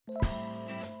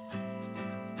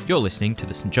You're listening to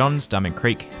the St John's Diamond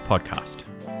Creek podcast.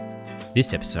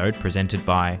 This episode presented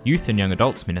by Youth and Young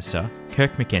Adults Minister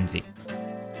Kirk McKenzie.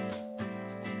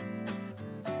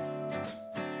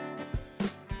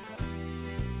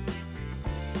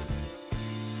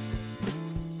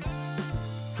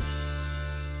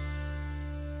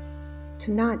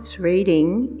 Tonight's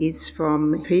reading is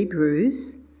from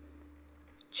Hebrews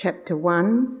chapter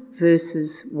 1,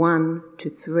 verses 1 to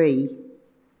 3.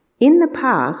 In the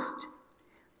past,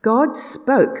 God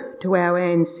spoke to our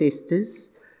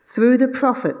ancestors through the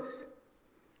prophets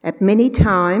at many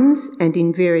times and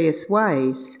in various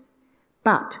ways.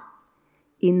 But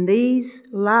in these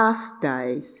last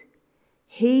days,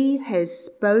 he has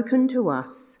spoken to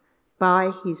us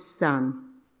by his Son,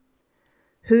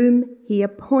 whom he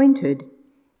appointed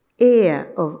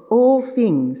heir of all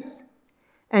things,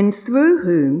 and through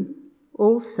whom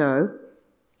also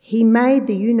he made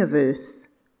the universe.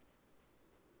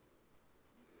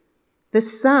 The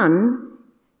Son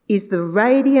is the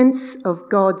radiance of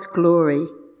God's glory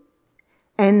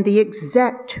and the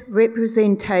exact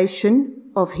representation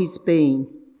of his being,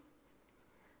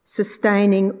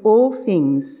 sustaining all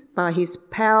things by his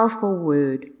powerful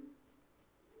word.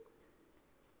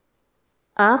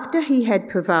 After he had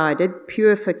provided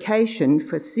purification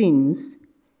for sins,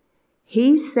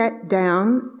 he sat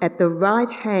down at the right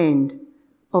hand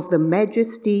of the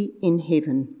Majesty in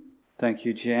heaven. Thank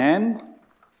you, Jan.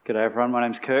 G'day everyone, my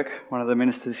name's Kirk, one of the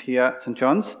ministers here at St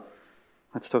John's.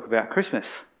 Let's talk about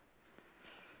Christmas.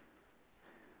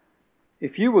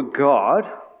 If you were God,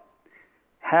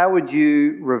 how would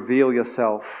you reveal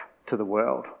yourself to the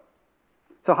world?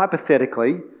 So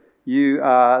hypothetically, you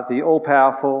are the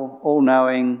all-powerful,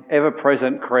 all-knowing,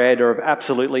 ever-present creator of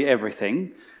absolutely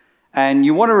everything, and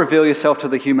you want to reveal yourself to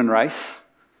the human race.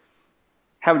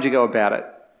 How would you go about it?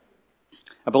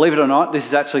 Believe it or not, this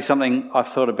is actually something I've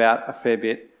thought about a fair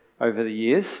bit over the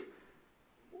years.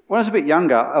 When I was a bit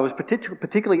younger, I was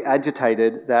particularly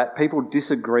agitated that people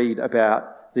disagreed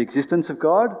about the existence of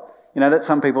God. You know, that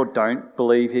some people don't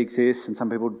believe he exists and some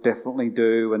people definitely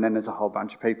do, and then there's a whole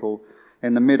bunch of people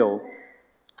in the middle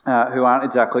who aren't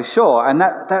exactly sure. And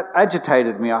that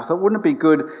agitated me. I thought, wouldn't it be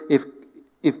good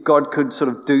if God could sort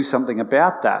of do something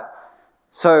about that?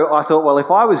 So I thought, well, if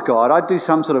I was God, I'd do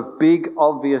some sort of big,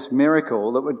 obvious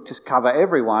miracle that would just cover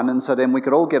everyone, and so then we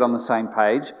could all get on the same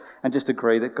page and just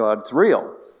agree that God's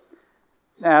real.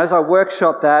 Now, as I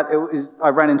workshopped that, I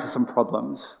ran into some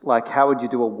problems. Like, how would you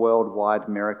do a worldwide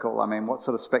miracle? I mean, what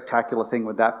sort of spectacular thing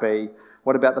would that be?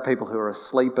 What about the people who are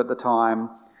asleep at the time?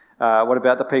 What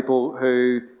about the people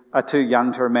who are too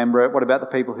young to remember it? What about the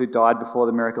people who died before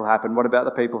the miracle happened? What about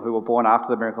the people who were born after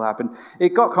the miracle happened? It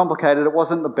got complicated. It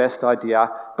wasn't the best idea,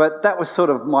 but that was sort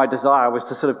of my desire, was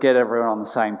to sort of get everyone on the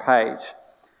same page.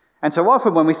 And so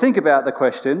often when we think about the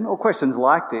question, or questions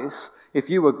like this, if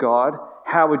you were God,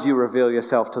 how would you reveal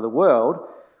yourself to the world?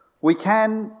 We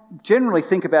can generally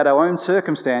think about our own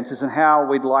circumstances and how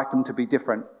we'd like them to be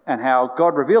different, and how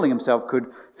God revealing himself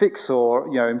could fix or,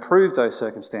 improve those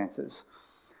circumstances.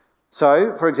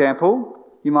 So, for example,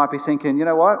 you might be thinking, you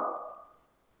know what?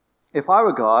 If I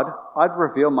were God, I'd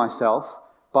reveal myself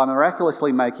by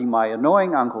miraculously making my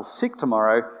annoying uncle sick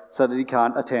tomorrow so that he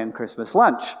can't attend Christmas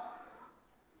lunch.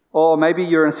 Or maybe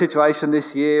you're in a situation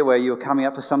this year where you're coming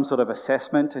up to some sort of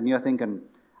assessment and you're thinking,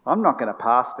 I'm not going to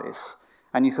pass this.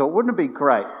 And you thought, wouldn't it be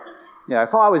great?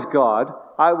 If I was God,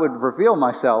 I would reveal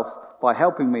myself by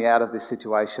helping me out of this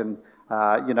situation,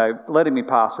 letting me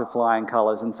pass with flying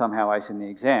colours and somehow acing the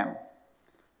exam.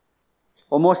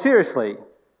 Or more seriously,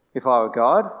 if I were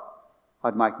God,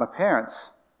 I'd make my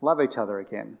parents love each other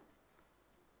again.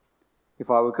 If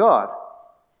I were God,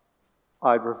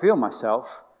 I'd reveal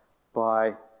myself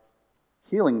by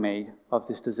healing me of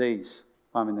this disease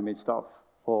I'm in the midst of,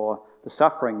 or the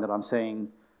suffering that I'm seeing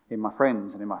in my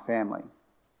friends and in my family.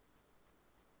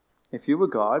 If you were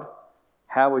God,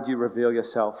 how would you reveal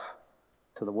yourself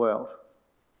to the world?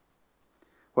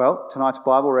 Well, tonight's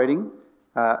Bible reading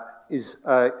is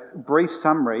a brief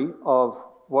summary of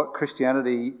what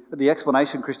Christianity, the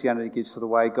explanation Christianity gives for the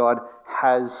way God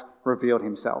has revealed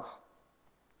himself.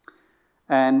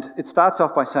 And it starts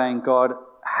off by saying God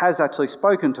has actually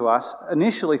spoken to us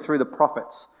initially through the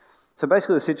prophets. So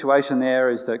basically the situation there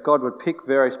is that God would pick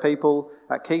various people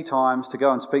at key times to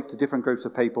go and speak to different groups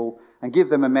of people and give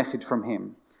them a message from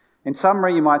him. In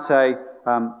summary, you might say,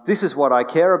 this is what I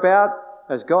care about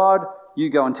as God, you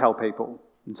go and tell people.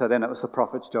 And so then it was the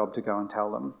prophet's job to go and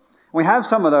tell them. We have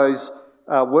some of those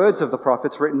words of the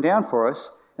prophets written down for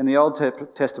us in the Old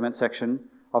Testament section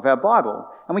of our Bible.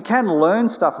 And we can learn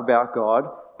stuff about God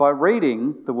by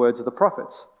reading the words of the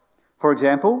prophets. For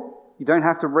example, You don't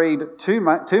have to read too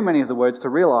many of the words to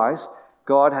realise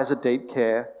God has a deep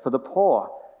care for the poor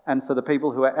and for the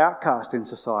people who are outcast in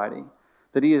society.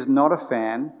 That he is not a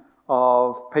fan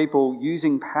of people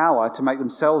using power to make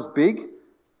themselves big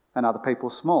and other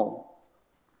people small.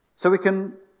 So we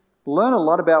can learn a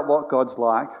lot about what God's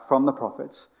like from the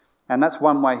prophets, and that's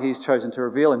one way he's chosen to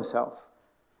reveal himself.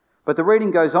 But the reading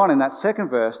goes on in that second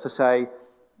verse to say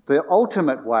the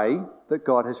ultimate way that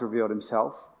God has revealed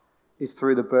himself is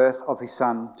through the birth of his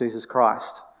Son, Jesus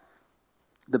Christ,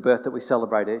 the birth that we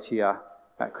celebrate each year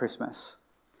at Christmas.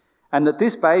 And that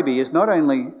this baby is not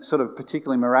only sort of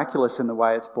particularly miraculous in the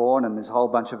way it's born and there's a whole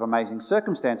bunch of amazing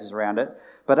circumstances around it,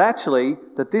 but actually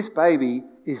that this baby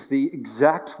is the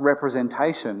exact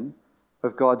representation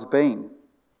of God's being.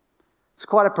 It's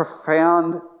quite a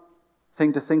profound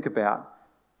thing to think about,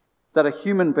 that a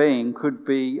human being could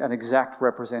be an exact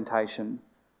representation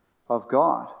of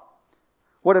God.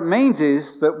 What it means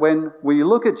is that when we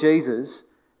look at Jesus,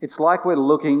 it's like we're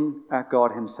looking at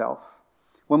God himself.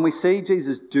 When we see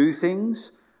Jesus do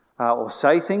things or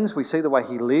say things, we see the way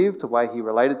he lived, the way he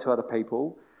related to other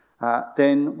people,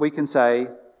 then we can say,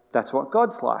 that's what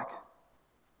God's like.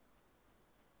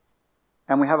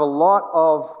 And we have a lot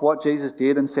of what Jesus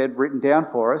did and said written down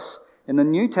for us in the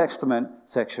New Testament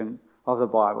section of the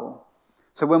Bible.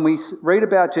 So when we read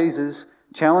about Jesus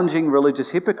challenging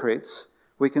religious hypocrites,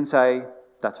 we can say,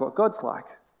 that's what God's like.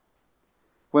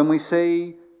 When we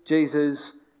see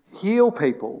Jesus heal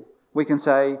people, we can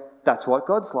say, that's what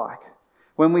God's like.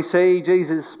 When we see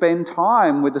Jesus spend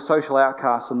time with the social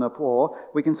outcasts and the poor,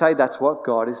 we can say that's what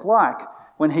God is like.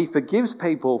 When he forgives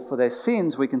people for their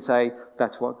sins, we can say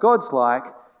that's what God's like.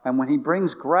 And when he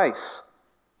brings grace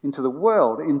into the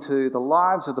world, into the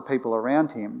lives of the people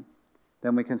around him,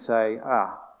 then we can say,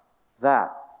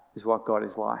 that is what God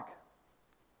is like.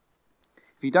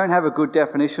 If you don't have a good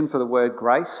definition for the word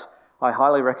grace, I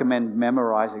highly recommend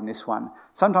memorising this one.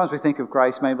 Sometimes we think of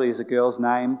grace maybe as a girl's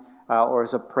name or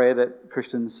as a prayer that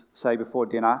Christians say before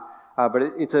dinner, but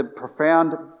it's a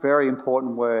profound, very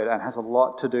important word and has a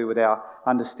lot to do with our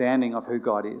understanding of who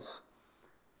God is.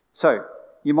 So,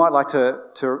 you might like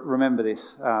to remember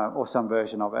this or some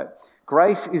version of it.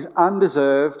 Grace is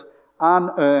undeserved,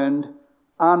 unearned,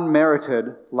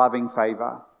 unmerited loving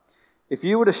favour. If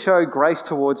you were to show grace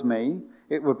towards me,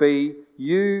 it would be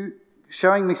you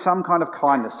showing me some kind of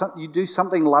kindness. You do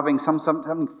something loving,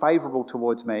 something favourable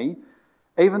towards me,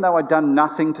 even though I'd done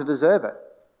nothing to deserve it.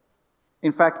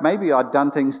 In fact, maybe I'd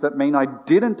done things that mean I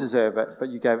didn't deserve it, but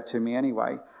you gave it to me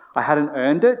anyway. I hadn't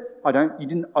earned it. You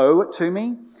didn't owe it to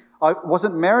me. I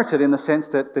wasn't merited in the sense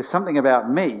that there's something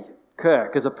about me,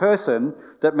 Kirk, as a person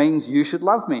that means you should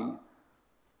love me.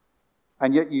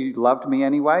 And yet you loved me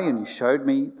anyway, and you showed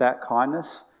me that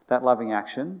kindness, that loving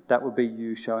action. That would be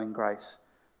you showing grace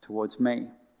towards me.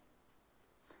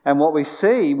 And what we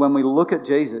see when we look at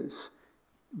Jesus,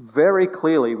 very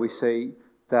clearly we see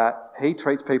that he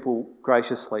treats people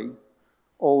graciously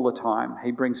all the time.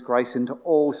 He brings grace into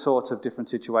all sorts of different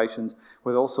situations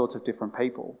with all sorts of different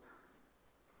people.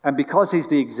 And because he's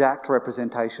the exact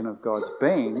representation of God's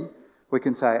being, we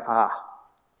can say,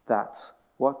 that's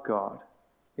what God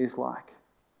is like.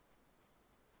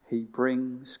 He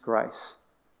brings grace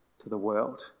to the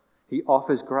world. He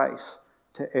offers grace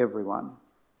to everyone.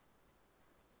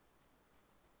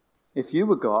 If you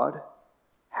were God,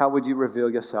 how would you reveal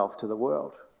yourself to the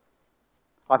world?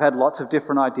 I've had lots of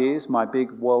different ideas. My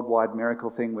big worldwide miracle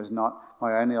thing was not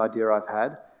my only idea I've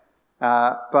had.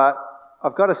 But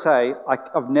I've got to say,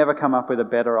 I've never come up with a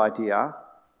better idea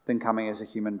than coming as a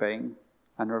human being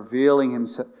and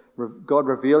God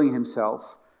revealing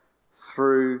himself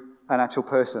through an actual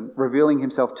person, revealing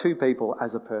himself to people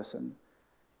as a person.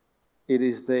 It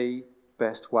is the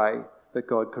best way that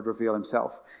God could reveal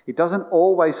himself. It doesn't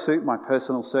always suit my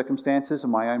personal circumstances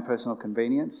and my own personal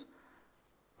convenience,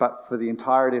 but for the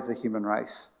entirety of the human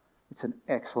race, it's an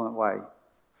excellent way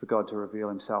for God to reveal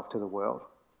himself to the world.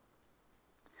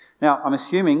 Now, I'm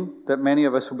assuming that many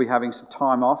of us will be having some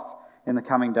time off in the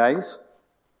coming days,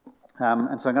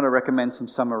 and so I'm going to recommend some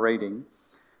summer reading.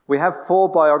 We have 4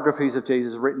 biographies of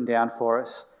Jesus written down for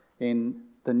us in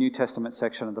the New Testament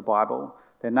section of the Bible.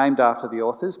 They're named after the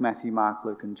authors, Matthew, Mark,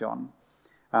 Luke, and John.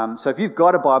 So if you've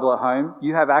got a Bible at home,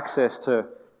 you have access to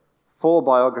 4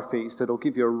 biographies that will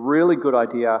give you a really good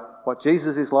idea what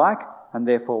Jesus is like and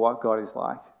therefore what God is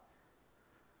like.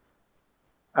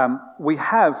 We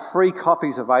have free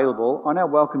copies available on our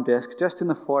welcome desk just in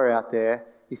the foyer out there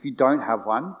if you don't have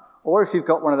one, or if you've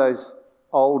got one of those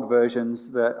old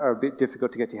versions that are a bit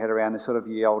difficult to get your head around. They're sort of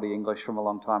ye olde English from a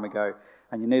long time ago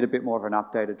and you need a bit more of an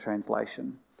updated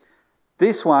translation.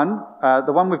 This one,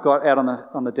 the one we've got out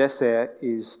on the desk there,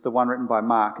 is the one written by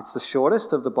Mark. It's the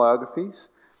shortest of the biographies.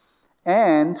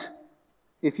 And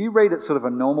if you read at sort of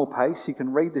a normal pace, you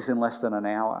can read this in less than an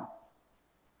hour.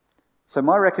 So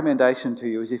my recommendation to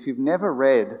you is, if you've never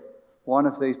read one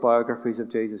of these biographies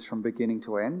of Jesus from beginning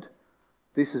to end,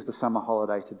 this is the summer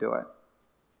holiday to do it.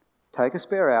 Take a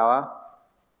spare hour,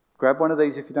 grab one of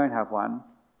these if you don't have one,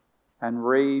 and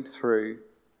read through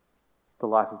the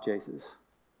life of Jesus.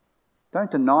 Don't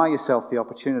deny yourself the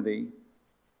opportunity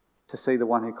to see the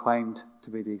one who claimed to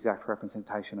be the exact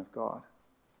representation of God.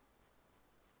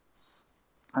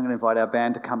 I'm going to invite our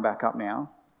band to come back up now.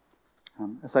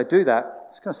 As they do that,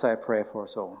 I'm just going to say a prayer for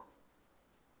us all.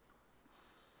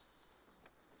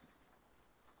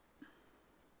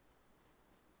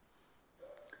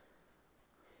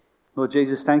 Lord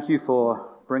Jesus, thank you for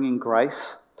bringing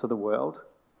grace to the world.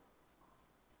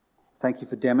 Thank you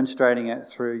for demonstrating it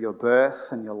through your birth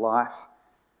and your life,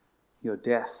 your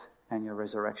death and your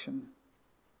resurrection.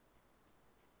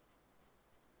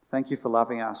 Thank you for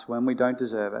loving us when we don't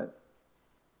deserve it,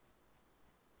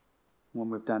 when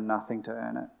we've done nothing to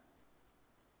earn it.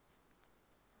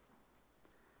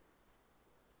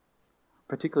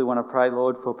 Particularly want to pray,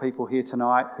 Lord, for people here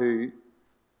tonight who,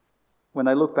 when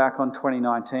they look back on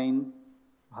 2019,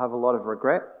 will have a lot of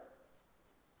regret.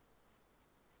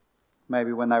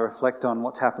 Maybe when they reflect on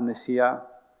what's happened this year,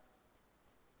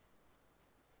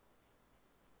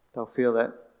 they'll feel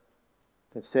that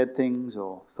they've said things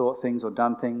or thought things or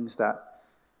done things that,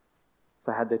 if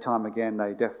they had their time again,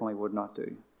 they definitely would not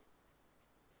do.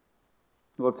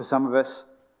 Lord, for some of us,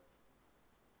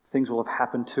 things will have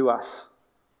happened to us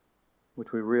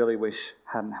which we really wish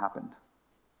hadn't happened.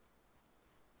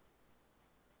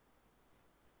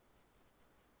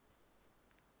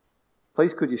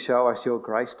 Please could you show us your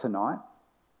grace tonight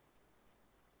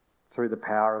through the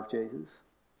power of Jesus?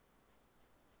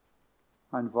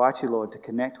 I invite you, Lord, to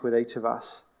connect with each of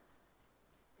us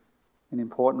in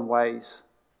important ways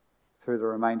through the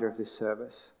remainder of this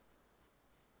service.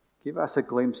 Give us a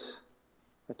glimpse,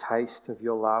 a taste of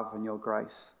your love and your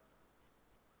grace.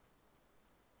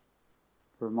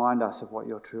 Remind us of what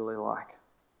you're truly like.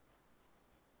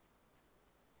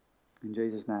 In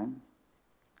Jesus' name,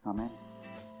 amen.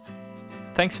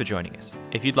 Thanks for joining us.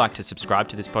 If you'd like to subscribe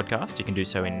to this podcast, you can do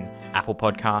so in Apple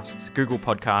Podcasts, Google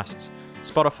Podcasts,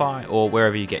 Spotify, or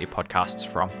wherever you get your podcasts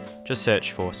from. Just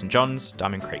search for St John's,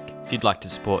 Diamond Creek. If you'd like to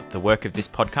support the work of this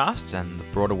podcast and the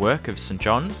broader work of St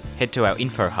John's, head to our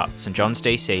info hub,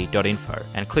 stjohnsdc.info,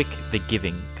 and click the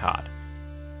Giving card.